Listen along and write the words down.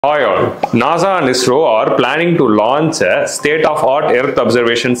Hi all. NASA and ISRO are planning to launch a state-of-art Earth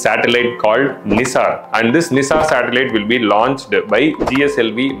observation satellite called NISAR, and this NISAR satellite will be launched by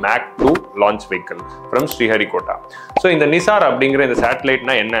GSLV Mach 2 launch vehicle from Sriharikota. So in the NISAR அப்படிங்கற இந்த satellite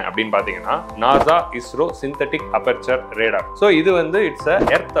na என்ன அப்படினு பாத்தீங்கன்னா NASA-ISRO Synthetic Aperture Radar. So இது வந்து it's a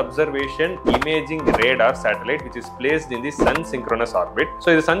Earth observation imaging radar satellite which is placed in the sun synchronous orbit. So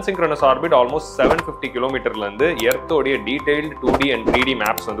இது sun synchronous orbit almost 750 km ல இருந்து Earth உடைய detailed 2D and 3D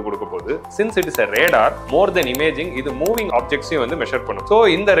maps வந்து கொடுக்க போகுது. Since it is a radar, more than imaging, இது moving objects வந்து measure பண்ணும். So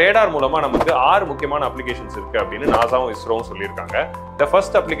இந்த radar மூலமா நமக்கு 6 முக்கியமான applications இருக்கு அப்படினு நாசாவும் இஸ்ரோவும் சொல்லிருக்காங்க. The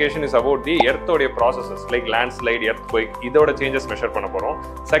first application is about the Earth உடைய processes like landslide, earthquake, இதோட changes மெஷர் பண்ண போறோம்.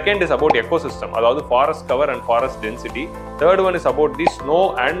 Second is about ecosystem, அதாவது forest cover and forest density. Third one is about the snow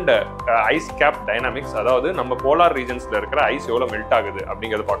and ice cap dynamics, அதாவது நம்ம polar regionsல இருக்கிற ice எவ்வளவு melt ஆகுது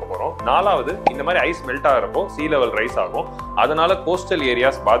அப்படிங்கறத பார்க்க போறோம். நாலாவது இந்த மாதிரி ice melt ஆகறப்போ sea level rise ஆகும். அதனால coastal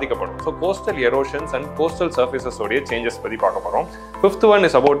areas பாதிக்கப்படும். So coastal erosions and coastal surfaces உடைய changes பத்தி பார்க்க போறோம். Fifth one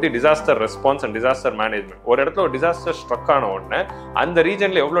is about the disaster response and disaster management. ஒரு இடத்துல ஒரு disaster struck ஆன உடனே அந்த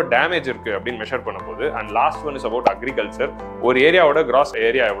ரீஜன்ல எவ்வளவு டேமேஜ் இருக்கு அப்படின்னு மெஷர் பண்ண போகுது. And last one is about agriculture. ஒரு ஏரியாவோட கிராஸ்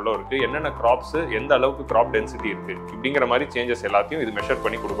ஏரியா எவ்வளவு இருக்கு, என்னென்ன கிராப்ஸ், எந்த அளவுக்கு கிராப் டென்சிட்டி இருக்கு இப்படிங்கிற மாதிரி சேஞ்சஸ் எல்லாத்தையும் இது மெஷர்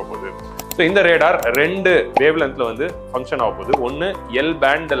பண்ணி கொடுக்க போகுது. ஸோ இந்த ரேடார் 2 வேவ் லென்த்ல வந்து ஃபங்க்ஷன் ஆக போகுது. ஒன்னு L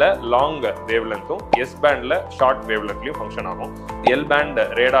பேண்ட்ல long wave லென்த்தும் S பேண்ட்ல short wave லென்த்லயும் function ஆகும். எல் பேண்ட்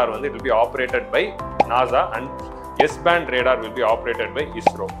radar வந்து it will be operated by NASA and S band radar will be operated by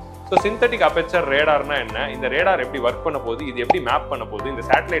ISRO. So synthetic aperture radar na enna, இந்த radar எப்படி work பண்ண போகுது, இது எப்படி map பண்ண போகுது, இந்த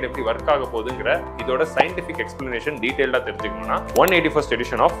satellite எப்படி வர்க் ஆக போகுதுங்கற இதோட scientific explanation டீடைலா தெரிஞ்சுக்கணும்னா 181st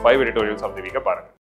edition of 5 editorials of the week பாருங்க.